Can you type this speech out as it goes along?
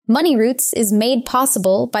Money Roots is made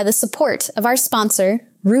possible by the support of our sponsor,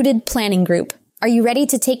 Rooted Planning Group. Are you ready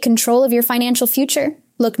to take control of your financial future?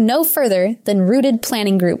 Look no further than Rooted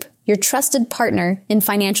Planning Group, your trusted partner in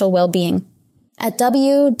financial well-being. At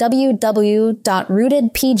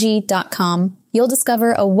www.rootedpg.com, you'll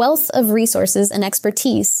discover a wealth of resources and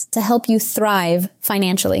expertise to help you thrive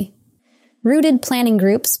financially. Rooted Planning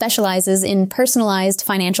Group specializes in personalized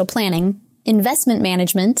financial planning, investment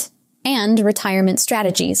management, and retirement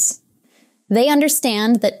strategies. They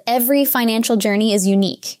understand that every financial journey is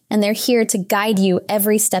unique, and they're here to guide you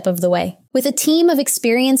every step of the way. With a team of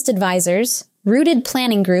experienced advisors, Rooted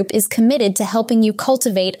Planning Group is committed to helping you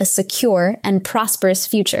cultivate a secure and prosperous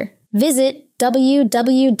future. Visit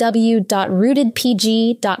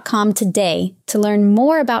www.rootedpg.com today to learn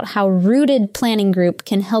more about how Rooted Planning Group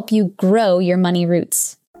can help you grow your money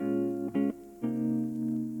roots.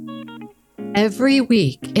 Every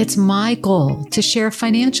week, it's my goal to share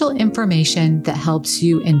financial information that helps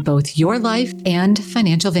you in both your life and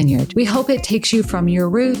Financial Vineyard. We hope it takes you from your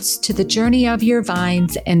roots to the journey of your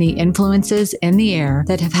vines and the influences in the air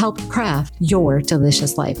that have helped craft your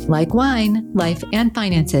delicious life. Like wine, life and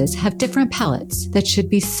finances have different palates that should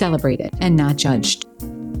be celebrated and not judged.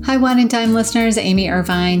 Hi, Wine and Dime listeners. Amy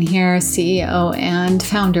Irvine here, CEO and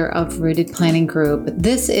founder of Rooted Planning Group.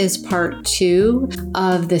 This is part 2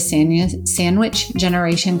 of the sandwich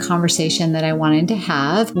generation conversation that I wanted to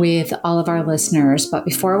have with all of our listeners. But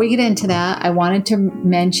before we get into that, I wanted to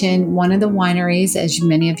mention one of the wineries, as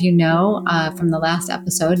many of you know from the last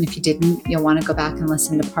episode. And if you didn't, you'll want to go back and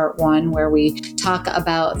listen to part 1, where we talk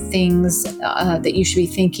about things that you should be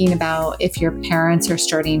thinking about if your parents are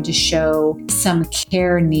starting to show some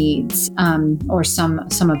care needs, or some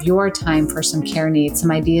of your time for some care needs,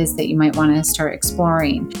 some ideas that you might want to start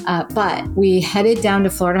exploring. But we headed down to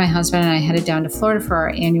Florida. My husband and I headed down to Florida for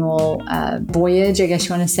our annual voyage, I guess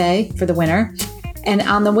you want to say, for the winter. And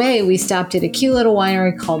on the way, we stopped at a cute little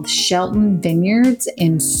winery called Shelton Vineyards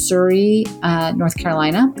in Surrey, North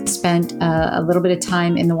Carolina. Spent a little bit of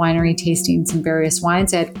time in the winery tasting some various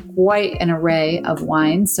wines. I had quite an array of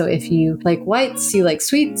wines. So if you like whites, you like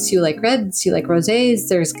sweets, you like reds, you like rosés,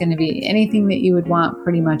 there's going to be anything that you would want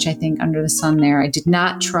pretty much, I think, under the sun there. I did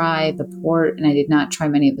not try the port and I did not try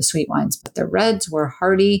many of the sweet wines, but the reds were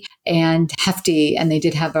hearty and hefty, and they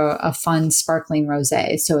did have a fun sparkling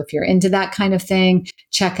rosé. So if you're into that kind of thing,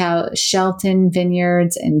 check out Shelton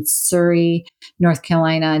Vineyards in Surrey, North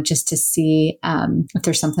Carolina, just to see if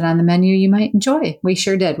there's something on the menu you might enjoy. We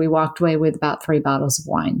sure did. We walked away with about 3 bottles of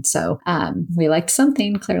wine. So we liked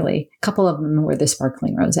something, clearly. A couple of them were the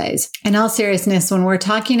sparkling rosés. In all seriousness, when we're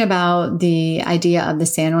talking about the idea of the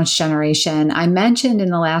sandwich generation, I mentioned in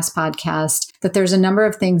the last podcast that there's a number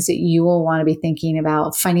of things that you will want to be thinking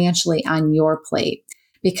about financially on your plate.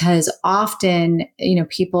 Because often,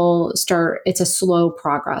 people start, it's a slow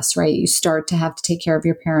progress, right? You start to have to take care of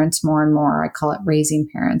your parents more and more. I call it raising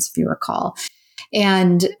parents, if you recall.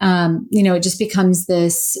 And, it just becomes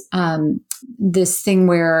this thing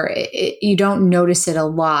where you don't notice it a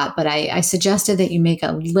lot, but I suggested that you make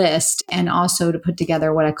a list and also to put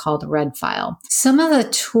together what I call the red file. Some of the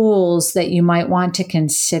tools that you might want to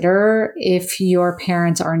consider if your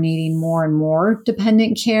parents are needing more and more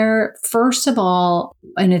dependent care. First of all,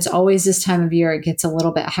 and it's always this time of year, it gets a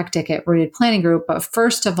little bit hectic at Rooted Planning Group, but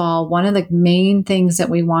first of all, one of the main things that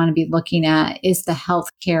we want to be looking at is the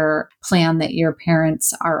healthcare plan that your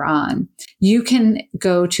parents are on. You can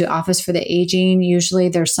go to Office for the Aging. Usually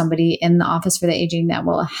there's somebody in the Office for the Aging that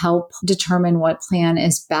will help determine what plan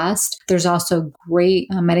is best. There's also great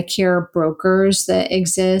Medicare brokers that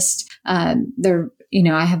exist.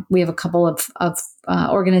 We have a couple of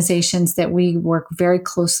organizations that we work very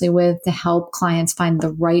closely with to help clients find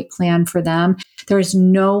the right plan for them. There is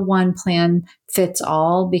no one plan fits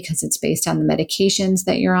all because it's based on the medications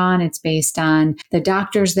that you're on. It's based on the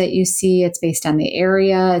doctors that you see. It's based on the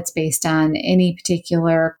area. It's based on any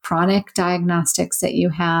particular chronic diagnostics that you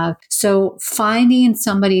have. So finding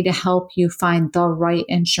somebody to help you find the right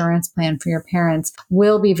insurance plan for your parents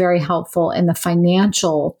will be very helpful in the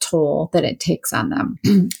financial toll that it takes on them.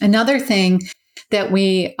 Another thing that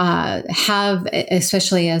we have,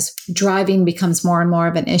 especially as driving becomes more and more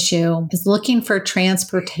of an issue, is looking for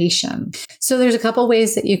transportation. So there's a couple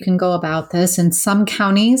ways that you can go about this. In some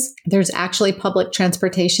counties, there's actually public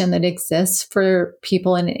transportation that exists for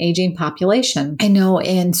people in an aging population. I know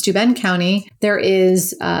in Steuben County, there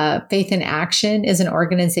is Faith in Action is an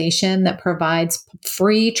organization that provides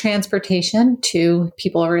free transportation to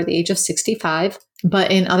people over the age of 65.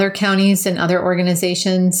 But in other counties and other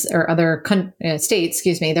organizations or other states,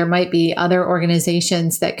 there might be other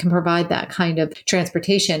organizations that can provide that kind of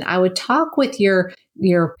transportation. I would talk with your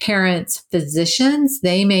your parents' physicians,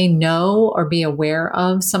 they may know or be aware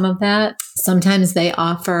of some of that. Sometimes they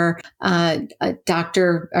offer a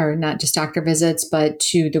doctor, or not just doctor visits, but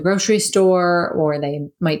to the grocery store, or they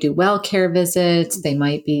might do well care visits. They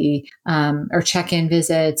might be, or check-in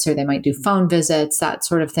visits, or they might do phone visits, that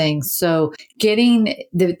sort of thing. So getting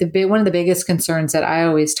one of the biggest concerns that I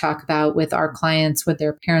always talk about with our clients when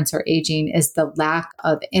their parents are aging is the lack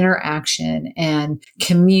of interaction and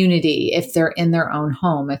community if they're in their own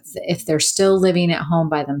home. If they're still living at home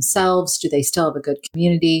by themselves, do they still have a good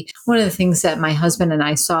community? One of the things that my husband and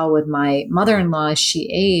I saw with my mother-in-law as she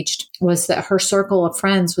aged was that her circle of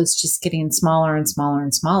friends was just getting smaller and smaller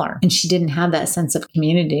and smaller. And she didn't have that sense of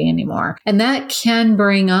community anymore. And that can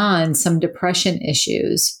bring on some depression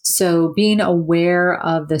issues. So being aware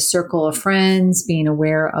of the circle of friends, being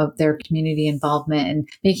aware of their community involvement, and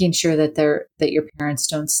making sure that your parents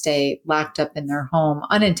don't stay locked up in their home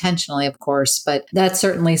unintentionally, of course, but that's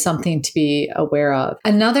certainly something to be aware of.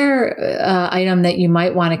 Another item that you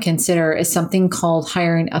might want to consider is something called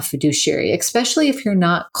hiring a fiduciary, especially if you're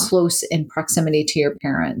not close in proximity to your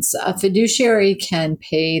parents. A fiduciary can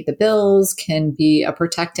pay the bills, can be a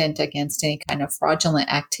protectant against any kind of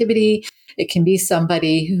fraudulent activity. It can be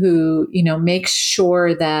somebody who, makes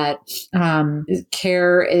sure that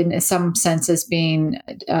care in some sense is being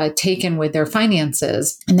taken with their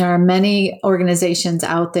finances. And there are many organizations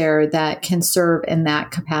out there that can serve in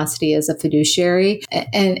that capacity as a fiduciary.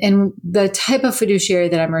 And the type of fiduciary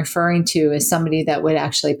that I'm referring to is somebody that would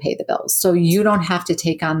actually pay the bills. So you don't have to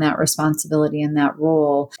take on that responsibility and that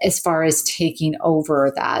role as far as taking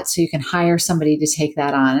over that. So you can hire somebody to take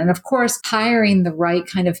that on. And of course, hiring the right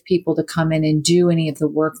kind of people to come in and do any of the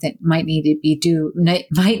work that might need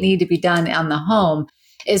to be done on the home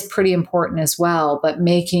is pretty important as well. But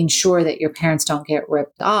making sure that your parents don't get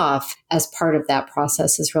ripped off as part of that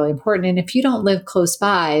process is really important. And if you don't live close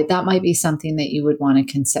by, that might be something that you would want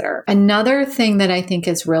to consider. Another thing that I think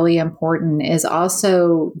is really important is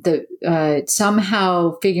also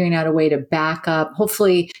somehow figuring out a way to back up.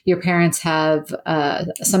 Hopefully your parents have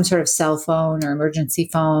some sort of cell phone or emergency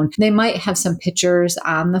phone. They might have some pictures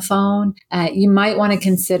on the phone. You might want to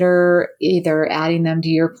consider either adding them to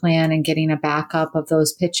your plan and getting a backup of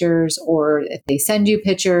those pictures, or if they send you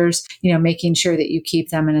pictures, making sure that you keep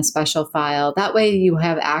them in a special file. That way you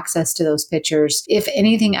have access to those pictures. If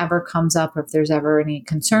anything ever comes up, or if there's ever any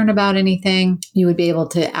concern about anything, you would be able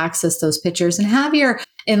to access those pictures and have your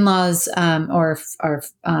in-laws or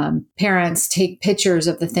parents take pictures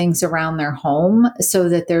of the things around their home so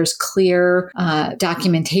that there's clear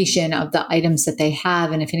documentation of the items that they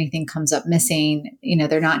have. And if anything comes up missing,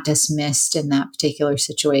 they're not dismissed in that particular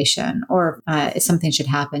situation, or if something should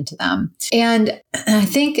happen to them. And I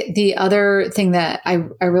think the other thing that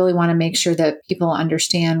I really want to make sure that people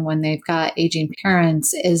understand when they've got aging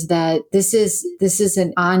parents is that this is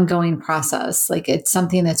an ongoing process. Like, it's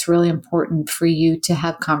something that's really important for you to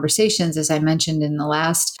have conversations, as I mentioned in the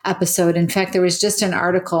last episode. In fact, there was just an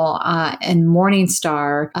article in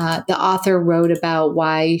Morningstar. The author wrote about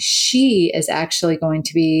why she is actually going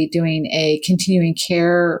to be doing a continuing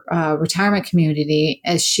care retirement community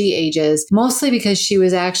as she ages, mostly because she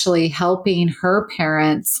was actually helping her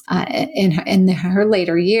parents in her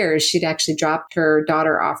later years. She'd actually dropped her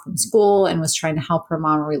daughter off from school and was trying to help her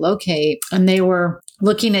mom relocate. And they were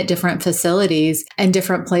looking at different facilities and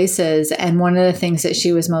different places. And one of the things that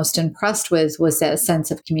she was most impressed with was that sense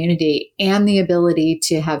of community and the ability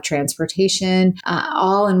to have transportation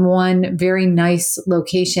all in one very nice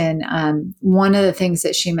location. One of the things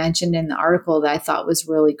that she mentioned in the article that I thought was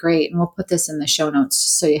really great, and we'll put this in the show notes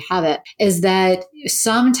so you have it, is that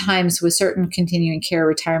sometimes with certain continuing care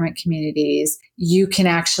retirement communities, you can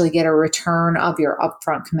actually get a return of your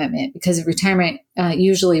upfront commitment, because retirement,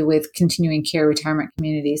 usually with continuing care retirement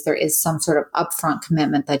communities, there is some sort of upfront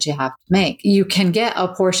commitment that you have to make. You can get a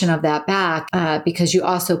portion of that back because you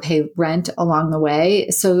also pay rent along the way.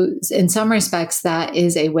 So in some respects, that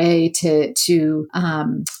is a way to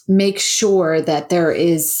make sure that there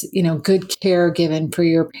is, good care given for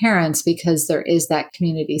your parents, because there is that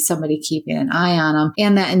community, somebody keeping an eye on them,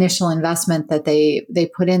 and that initial investment that they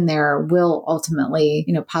put in there will ultimately,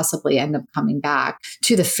 possibly end up coming back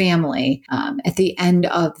to the family at the end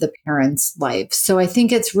of the parent's life. So I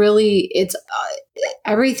think it's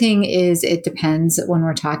it depends when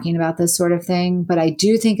we're talking about this sort of thing. But I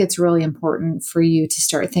do think it's really important for you to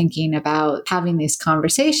start thinking about having these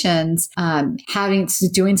conversations,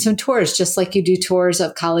 doing some tours, just like you do tours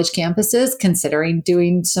of college campuses, considering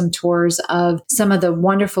doing some tours of some of the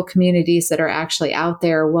wonderful communities that are actually out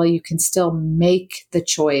there while you can still make the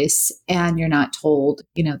choice and you're not told,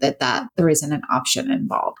 that there isn't an option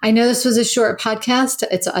involved. I know this was a short podcast.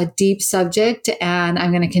 It's a deep subject and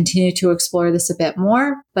I'm going to continue to explore this a bit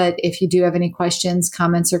more. But if you do have any questions,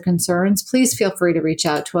 comments, or concerns, please feel free to reach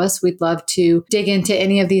out to us. We'd love to dig into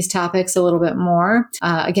any of these topics a little bit more.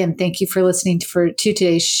 Again, thank you for listening to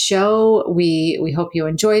today's show. We hope you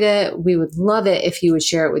enjoyed it. We would love it if you would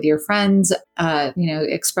share it with your friends,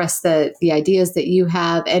 express the ideas that you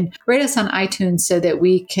have, and rate us on iTunes so that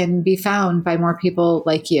we can be found by more people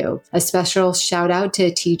like you. A special shout out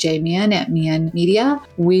to TJ Meehan at Meehan Media.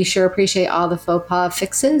 We sure appreciate all the faux pas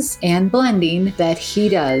fixes and blending that he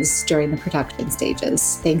does during the production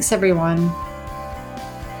stages. Thanks, everyone.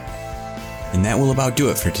 And that will about do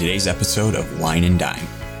it for today's episode of Wine and Dime.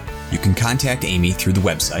 You can contact Amy through the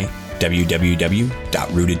website,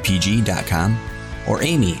 www.rootedpg.com, or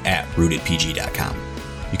amy@rootedpg.com.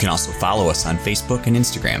 You can also follow us on Facebook and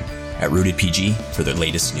Instagram at RootedPG for the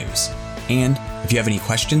latest news. And if you have any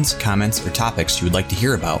questions, comments, or topics you would like to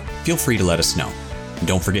hear about, feel free to let us know. And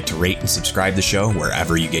don't forget to rate and subscribe the show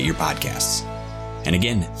wherever you get your podcasts. And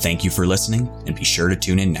again, thank you for listening, and be sure to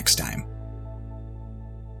tune in next time.